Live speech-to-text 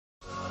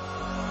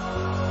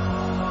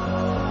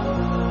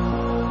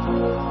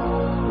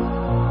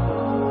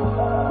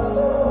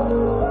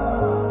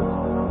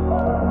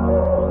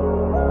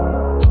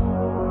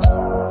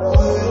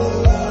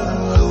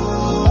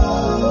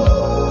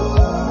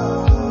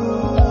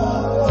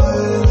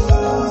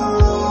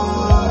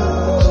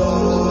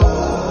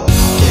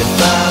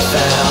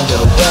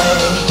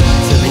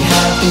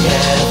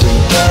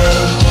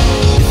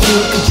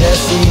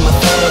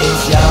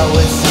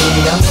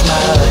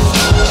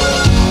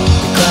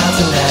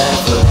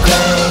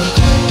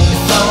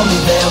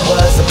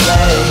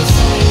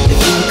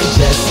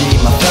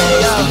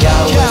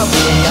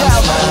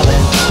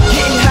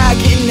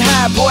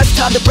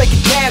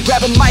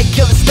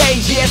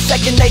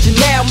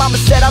mama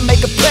said I'd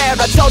make her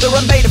proud. I told her I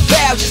made a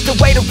vow just to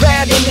wait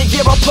around. In the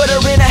year I'll put her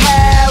in a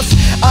house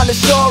on the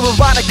shore or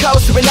on a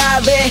coast or an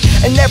island.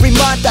 And every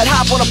month I'd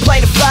hop on a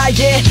plane to fly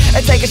in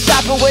and take her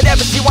shopping,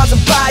 whatever she wants I'm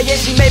buying.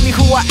 She made me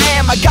who I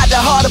am, I got the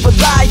heart of a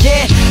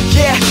lion.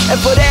 Yeah, and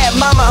for that,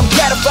 mama, I'm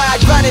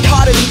gratified. Grinding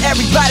harder than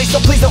everybody,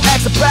 so please don't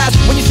act surprised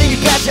when you see me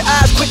pass your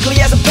eyes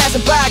quickly as I'm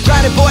passing by.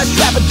 Grinding boys,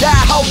 trap or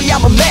die, homie,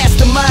 I'm a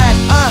mastermind.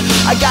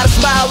 I got a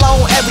smile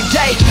on every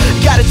day,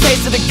 got a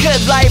taste of the good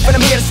life, and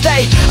I'm here to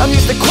stay. I'm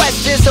used to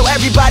questions, so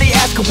everybody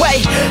ask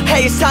away.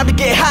 Hey, it's time to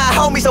get high,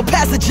 homie, so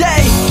pass the J.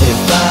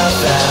 If I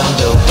found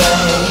a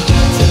way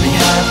to be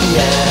happy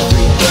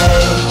every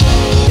day,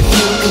 if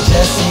you could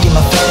just see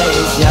my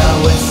face, y'all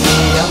would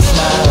see I'm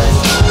smiling.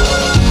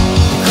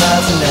 The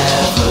clouds are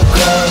never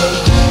gray.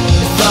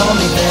 If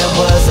only there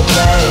was a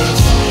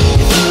place.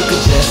 If you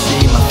could just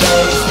see my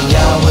face, then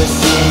y'all would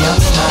see I'm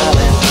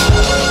smiling.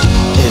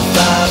 If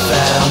I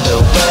found a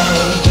way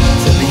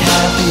to be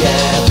happy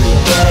every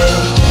day,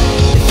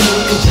 if you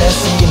could just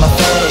see my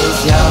face,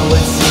 y'all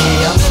would see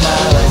I'm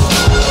smiling.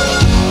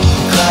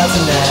 The clouds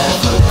are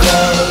never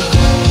gray.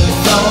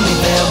 If only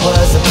there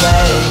was a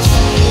place.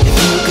 If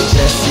you could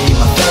just see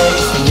my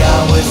face, then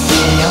y'all would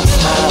see I'm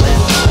smiling.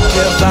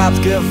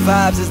 Good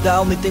vibes is the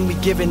only thing we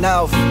giving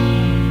off.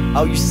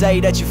 Oh, you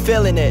say that you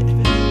feeling it.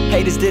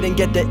 Haters didn't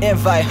get the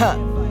invite, huh?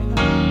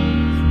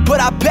 But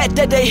I bet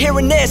that they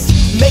hearing this.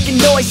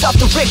 Making noise off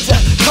the Richter,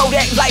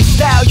 Kodak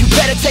lifestyle, you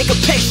better take a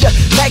picture.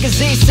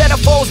 Magazine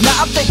centerfolds, now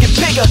I'm thinking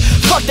bigger.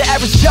 Fuck the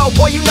average Joe,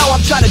 boy, you know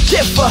I'm trying to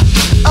differ.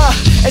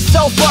 And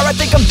so far I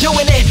think I'm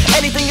doing it.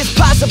 Anything is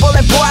possible,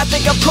 and boy, I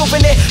think I'm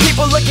proving it.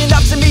 People looking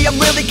up to me, I'm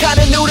really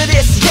kinda new to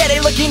this. Yeah,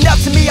 they looking up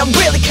to me, I'm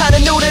really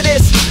kinda new to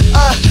this.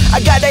 I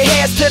got their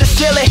hands to the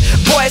ceiling.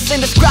 Boy, it's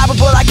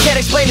indescribable, I can't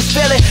explain this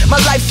feeling. My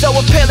life's so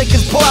appealing,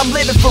 cause boy, I'm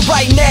living for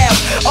right now.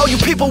 All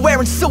you people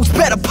wearing suits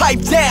better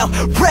pipe down.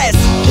 Rest.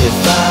 If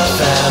I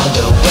found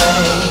a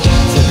way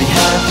to be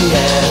happy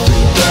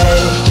every day,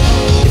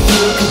 if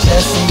you could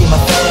just see my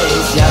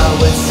face, y'all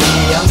would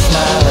see I'm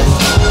smiling.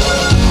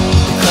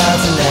 The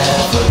clouds are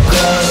never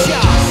gray.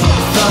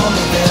 If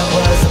only there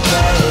was a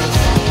place.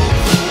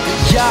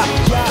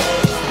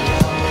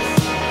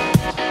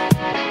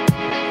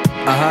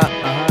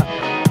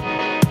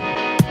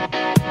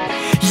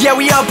 Yeah,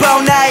 we up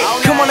all night.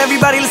 Come on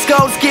everybody, let's go.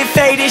 Let's get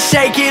faded,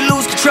 shake it,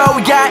 lose control.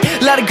 We got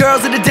a lot of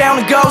girls that are down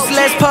to go, so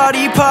let's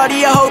party,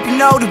 party. I hope you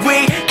know that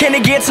we can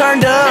get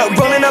turned up.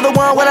 Roll another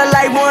one while I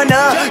light one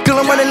up. Girl,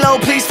 I'm running low,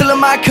 please fill up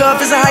my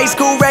cup. It's a high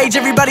school rage,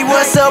 everybody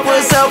what's up,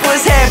 what's up,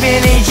 what's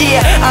happening?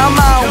 Yeah, I'm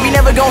on, we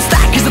never gon'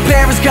 stop cause the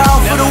parents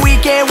gone. For the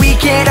weekend,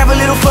 have a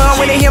little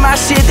fun. When they hear my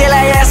shit, they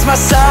like, that's my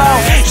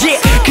song. Yeah,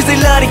 cause they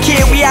love the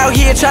kid, we out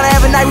here tryna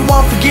have a night we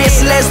won't forget.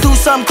 So let's do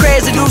something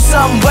crazy, do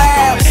something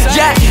wild.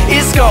 Yeah,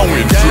 it's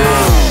going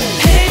down.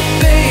 Hey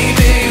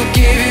baby, you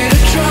give it a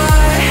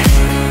try.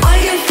 I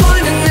can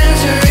find an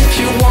answer if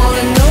you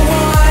wanna know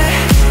why.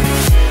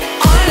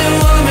 I know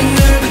I'm a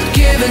nerd, but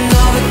giving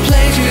all the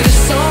play to the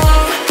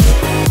song.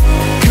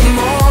 Come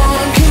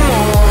on, come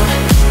on.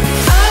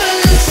 Out of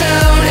the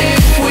town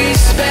if we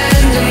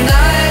spend the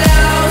night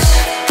out.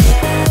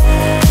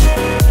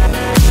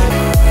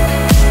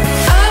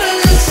 Out of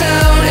the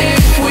town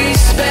if we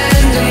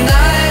spend the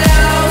night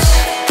out.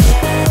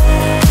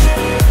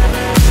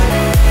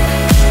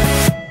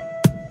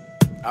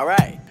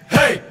 Alright.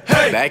 Hey,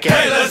 Back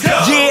at it. let's go.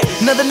 Yeah,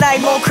 another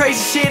night, more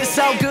crazy shit. It's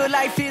all good,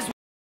 life is